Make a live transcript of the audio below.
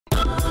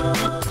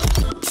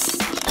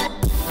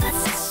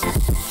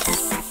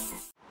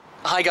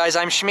Hi guys,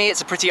 I'm Shmee.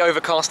 It's a pretty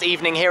overcast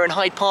evening here in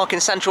Hyde Park in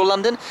central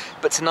London,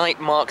 but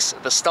tonight marks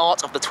the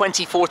start of the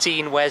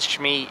 2014 Where's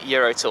Shmee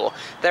Euro Tour.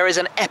 There is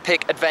an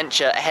epic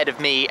adventure ahead of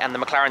me and the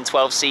McLaren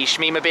 12C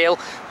Shmee-mobile.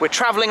 We're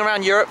travelling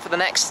around Europe for the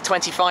next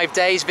 25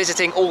 days,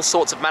 visiting all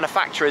sorts of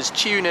manufacturers,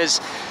 tuners,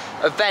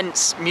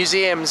 events,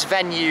 museums,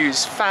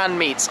 venues, fan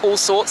meets, all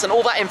sorts, and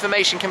all that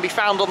information can be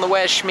found on the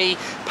Where's Shmee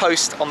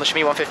post on the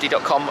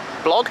shmee150.com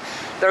blog.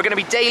 There are going to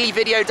be daily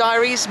video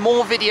diaries,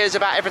 more videos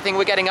about everything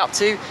we're getting up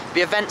to,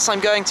 the events I'm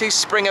going to,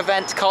 Spring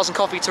Event, Cars and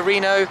Coffee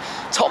Torino,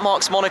 Top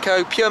Marks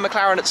Monaco, Pure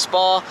McLaren at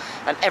Spa,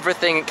 and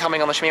everything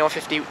coming on the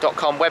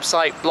shmee150.com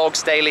website,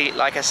 blogs daily,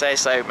 like I say,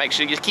 so make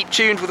sure you keep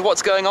tuned with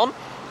what's going on.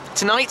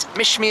 Tonight,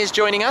 Miss Shmee is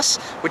joining us.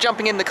 We're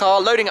jumping in the car,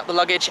 loading up the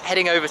luggage,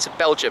 heading over to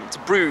Belgium, to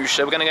Bruges.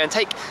 So we're going to go and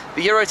take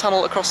the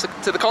Eurotunnel across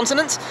to the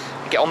continent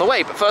and get on the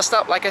way. But first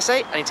up, like I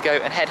say, I need to go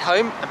and head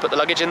home and put the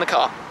luggage in the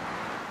car.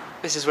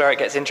 This is where it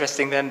gets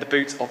interesting then, the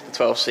boot of the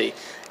 12C.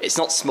 It's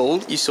not small.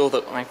 You saw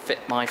that I fit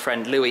my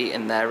friend Louis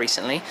in there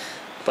recently.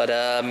 But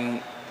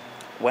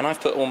when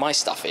I've put all my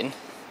stuff in,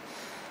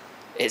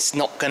 it's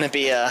not going to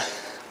be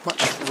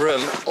much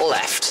room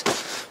left.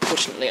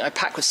 Fortunately, I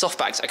pack with soft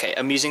bags. Okay,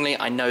 amusingly,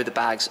 I know the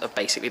bags are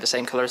basically the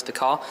same colour as the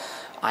car.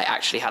 I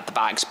actually had the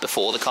bags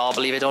before the car,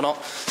 believe it or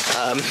not.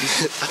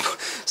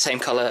 Same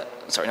colour,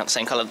 sorry, not the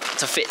same colour,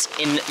 to fit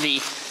in the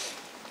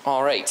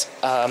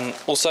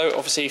R8. Also,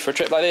 obviously, for a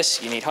trip like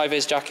this, you need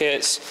high-vis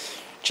jackets,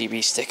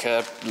 GB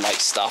sticker, light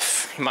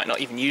stuff. You might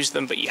not even use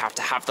them, but you have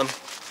to have them.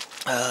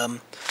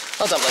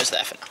 I'll dump those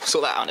there for now.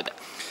 Sort that out in a bit.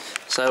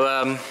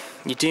 So,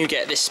 you do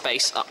get this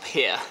space up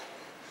here.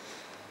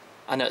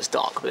 I know it's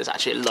dark, but there's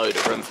actually a load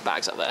of room for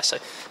bags up there. So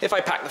if I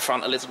pack the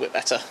front a little bit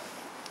better,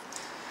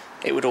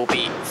 it would all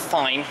be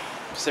fine,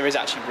 because there is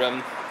actually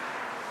room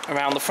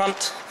around the front,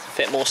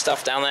 fit more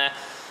stuff down there,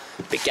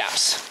 big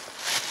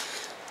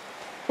gaps.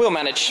 We'll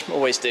manage,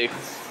 always do.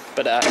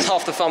 But it's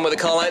half the fun with a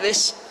car like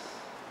this.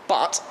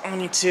 But I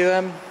need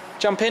to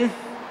jump in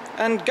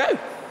and go.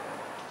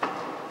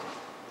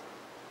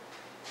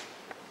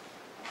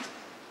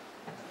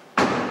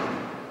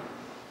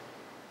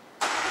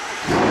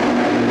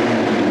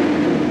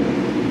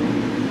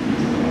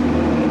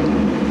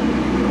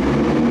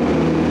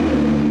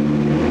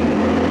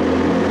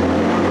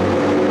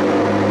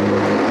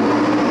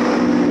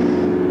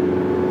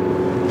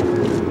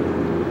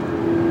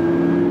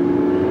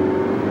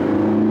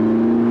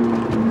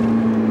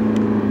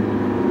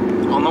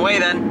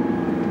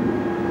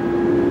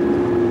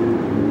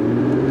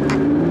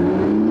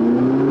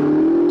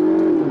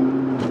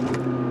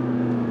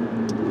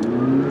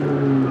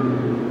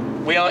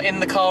 In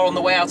the car on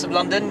the way out of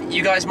London.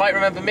 You guys might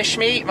remember Miss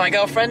Shmee, my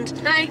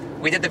girlfriend. Hi.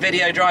 We did the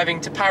video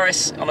driving to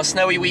Paris on a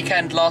snowy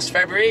weekend last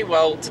February.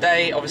 Well,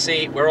 today,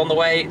 obviously, we're on the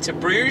way to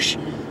Bruges,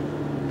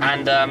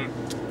 and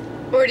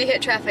already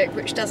hit traffic,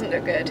 which doesn't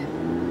look good.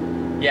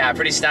 Yeah,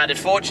 pretty standard.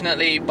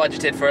 Fortunately,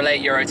 budgeted for a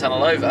late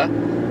Eurotunnel over,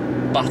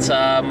 but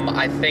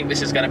I think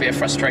this is going to be a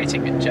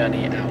frustrating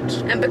journey out.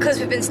 And because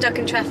we've been stuck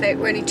in traffic,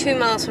 we're only 2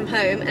 miles from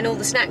home, and all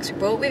the snacks we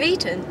brought, we've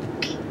eaten.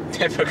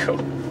 Typical.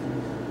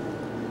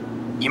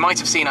 You might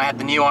have seen I had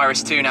the new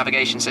Iris 2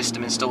 navigation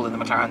system installed in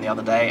the McLaren the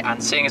other day,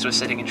 and seeing as we're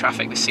sitting in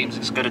traffic, this seems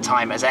as good a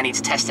time as any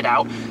to test it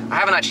out. I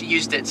haven't actually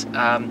used it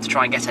to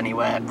try and get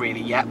anywhere really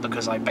yet,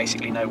 because I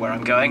basically know where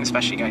I'm going,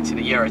 especially going to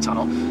the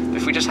Eurotunnel. But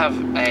if we just have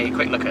a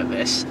quick look at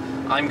this,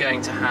 I'm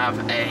going to have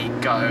a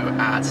go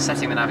at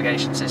setting the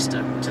navigation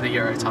system to the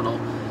Eurotunnel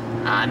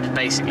and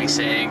basically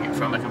seeing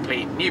from a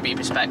complete newbie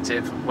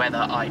perspective whether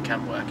I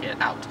can work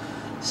it out.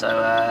 So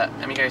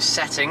let me go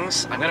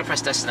settings. I'm going to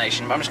press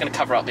destination, but I'm just going to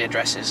cover up the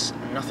addresses.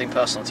 Nothing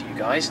personal to you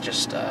guys,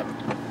 just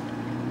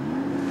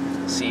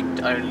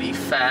seemed only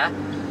fair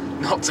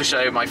not to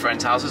show my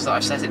friends' houses that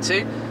I've set it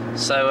to.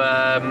 So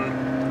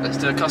let's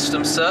do a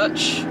custom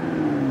search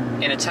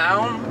in a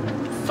town.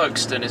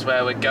 Folkestone is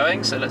where we're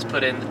going, so let's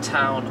put in the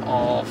town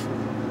of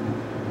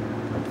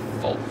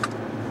Folk.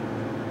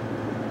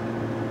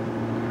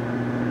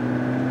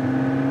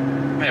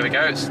 There we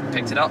go, it's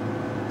picked it up.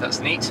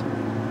 That's neat.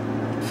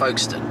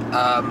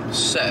 Folkestone.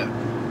 So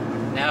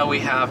now we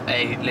have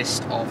a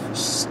list of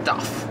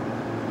stuff.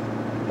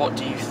 What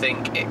do you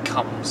think it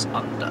comes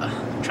under?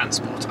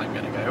 Transport, I'm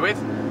going to go with.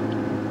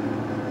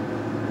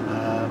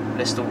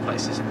 List all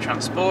places in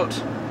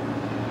transport.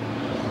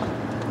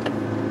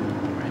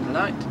 Red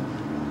light.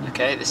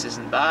 Okay, this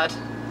isn't bad.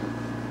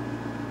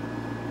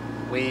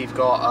 We've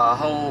got a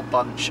whole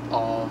bunch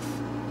of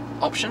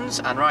options,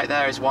 and right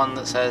there is one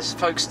that says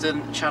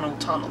Folkestone Channel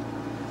Tunnel.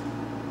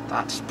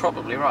 That's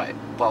probably right.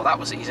 Well, that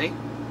was easy.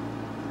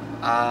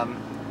 I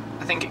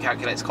think it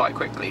calculates quite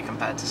quickly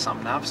compared to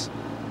some navs.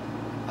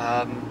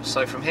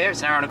 So from here,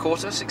 it's an hour and a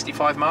quarter,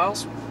 65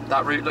 miles.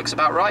 That route looks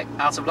about right,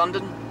 out of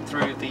London,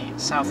 through the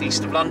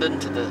southeast of London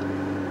to the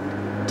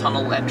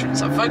tunnel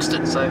entrance at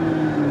Folkestone. So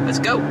let's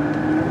go.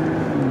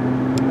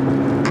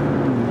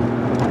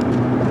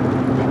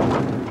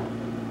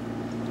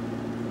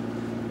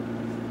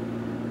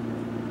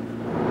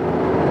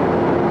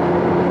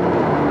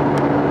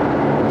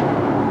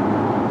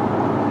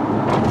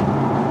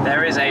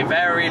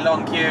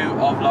 long queue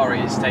of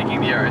lorries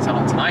taking the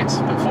Eurotunnel tonight,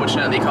 but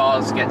fortunately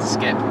cars get to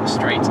skip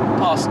straight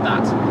past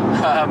that.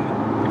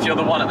 If you're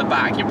the one at the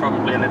back, you're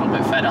probably a little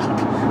bit fed up.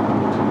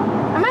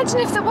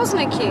 Imagine if there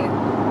wasn't a queue.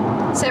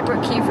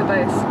 Separate queue for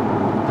both.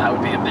 That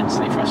would be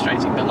immensely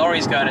frustrating, but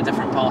lorries go in a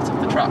different part of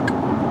the truck.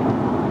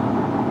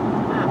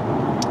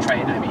 Oh.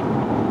 Train, I mean.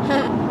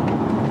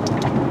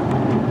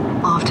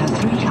 After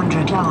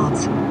 300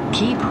 yards,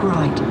 keep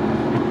right.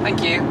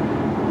 Thank you.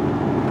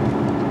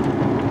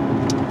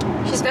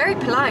 She's very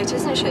polite,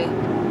 isn't she?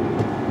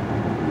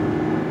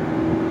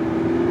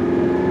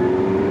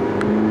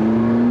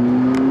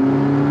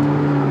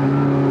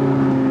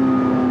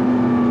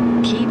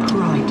 Keep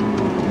right.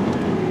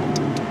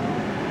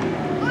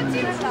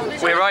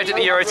 We arrived at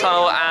the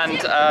Eurotunnel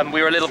and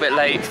we were a little bit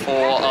late for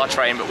our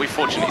train, but we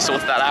fortunately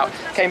sorted that out.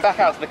 Came back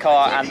out to the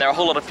car and there are a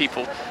whole lot of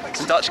people,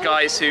 some Dutch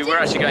guys who were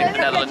actually going to the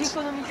Netherlands,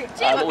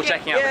 all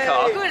checking out the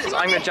car. So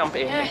I'm going to jump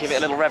in and give it a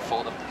little rev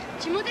for them.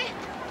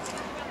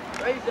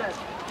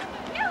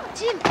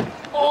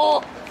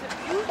 Oh!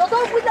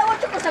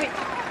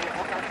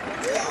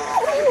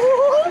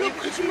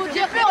 Tu m'as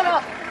déjà peur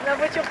là! La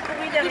voiture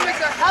pourrie derrière.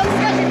 Ah,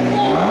 ça j'ai...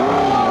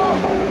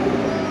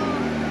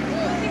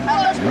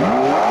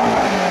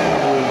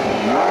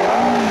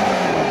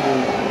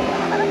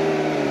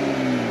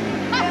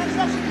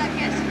 Ça c'est de la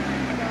caisse.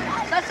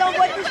 Ça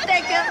s'envoie du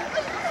steak hein.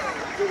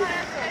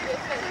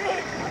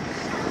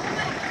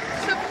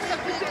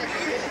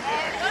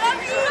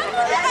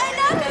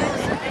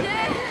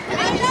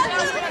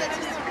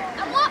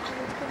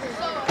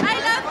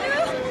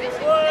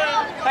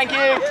 Thank you!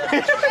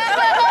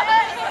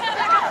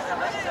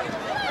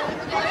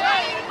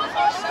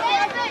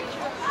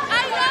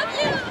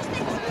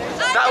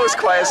 That was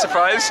quite a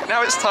surprise.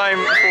 Now it's time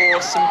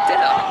for some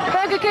dinner.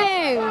 Burger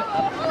King!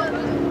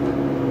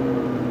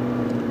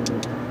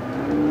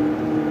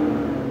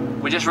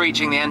 We're just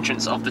reaching the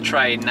entrance of the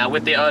train. Now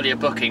with the earlier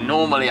booking,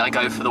 normally I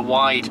go for the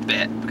wide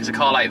bit because a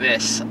car like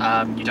this,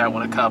 you don't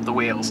want to curb the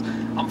wheels.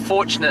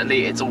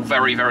 Unfortunately, it's all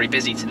very, very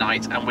busy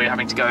tonight and we're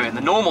having to go in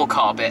the normal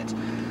car bit.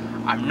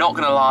 I'm not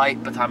going to lie,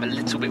 but I'm a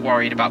little bit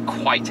worried about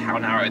quite how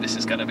narrow this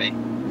is going to be.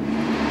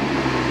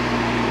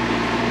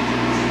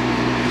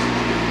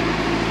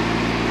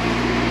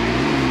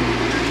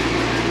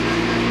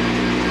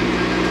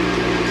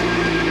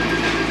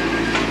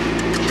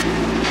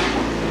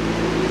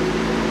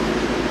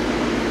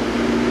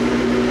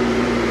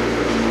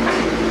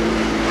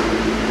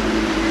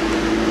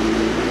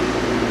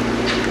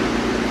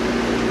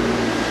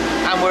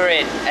 And we're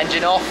in,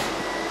 engine off.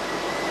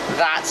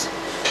 That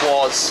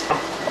was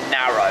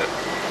narrow.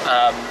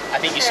 I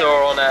think you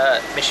saw on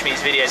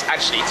Shmee's videos.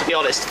 Actually, to be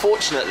honest,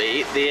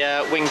 fortunately,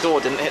 the wing door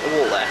didn't hit the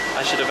wall there.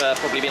 I should have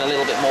probably been a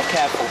little bit more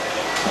careful.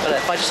 But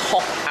if I just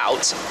hop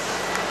out,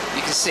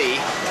 you can see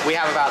we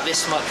have about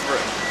this much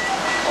room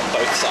on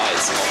both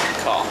sides of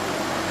the car.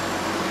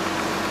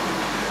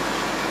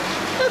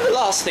 And the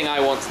last thing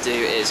I want to do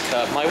is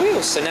curb my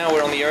wheels. So now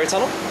we're on the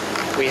Eurotunnel.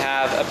 We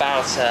have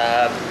about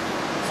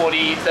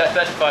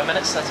 35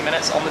 minutes, 30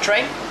 minutes on the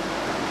train.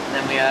 And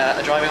then we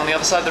are driving on the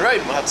other side of the road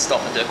and we'll have to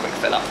stop and do a quick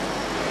fill up.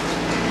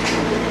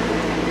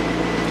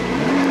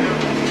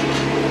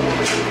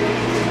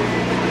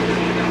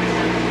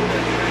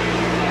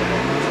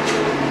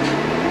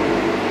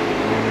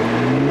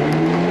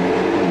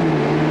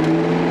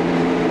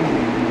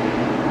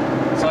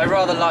 So I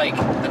rather like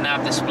the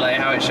nav display,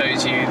 how it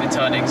shows you the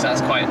turnings.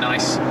 That's quite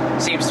nice.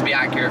 Seems to be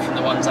accurate from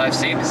the ones I've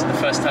seen. This is the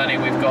first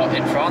turning we've got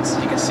in France.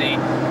 As you can see,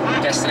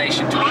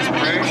 destination towards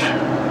Bruges.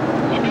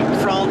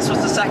 France was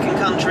the second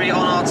country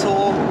on our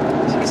tour.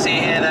 As you can see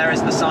here, there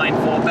is the sign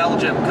for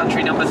Belgium,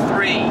 country number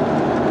 3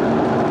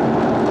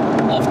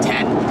 of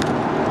 10.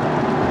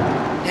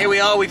 Here we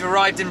are, we've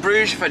arrived in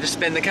Bruges. If I just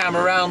spin the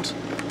camera around,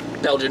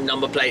 Belgian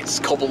number plates,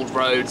 cobbled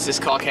roads. This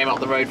car came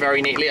up the road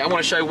very neatly. I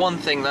want to show one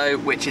thing though,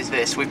 which is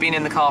this. We've been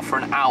in the car for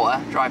an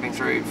hour driving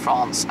through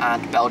France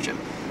and Belgium,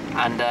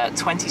 and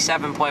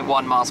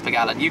 27.1 miles per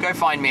gallon. You go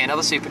find me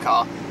another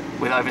supercar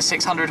with over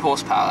 600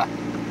 horsepower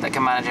that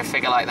can manage a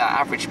figure like that.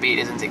 Average speed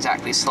isn't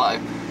exactly slow.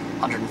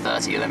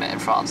 130 limit in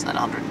France and then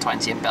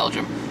 120 in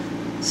Belgium.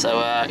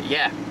 So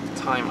yeah,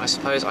 time I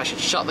suppose I should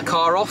shut the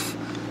car off,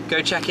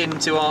 go check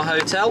into our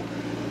hotel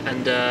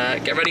and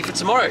get ready for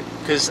tomorrow,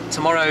 because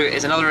tomorrow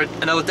is another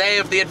day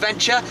of the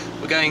adventure.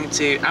 We're going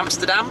to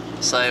Amsterdam,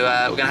 so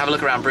we're going to have a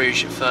look around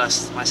Bruges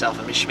first, myself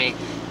and Miss Shmee.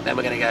 Then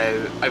we're going to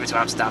go over to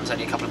Amsterdam, it's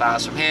only a couple of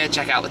hours from here,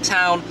 check out the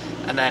town,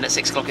 and then at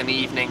 6 o'clock in the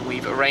evening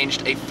we've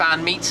arranged a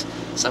fan meet.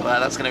 So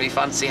that's going to be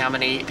fun to see how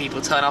many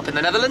people turn up in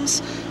the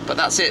Netherlands. But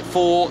that's it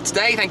for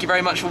today. Thank you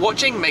very much for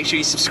watching. Make sure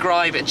you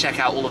subscribe and check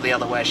out all of the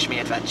other Where's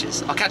Shmee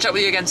adventures. I'll catch up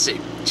with you again soon.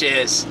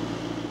 Cheers.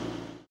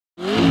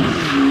 You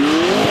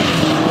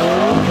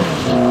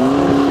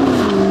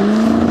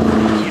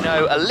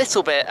know a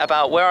little bit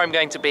about where I'm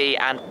going to be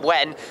and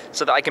when,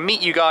 so that I can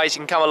meet you guys, you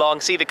can come along,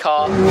 see the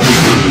car.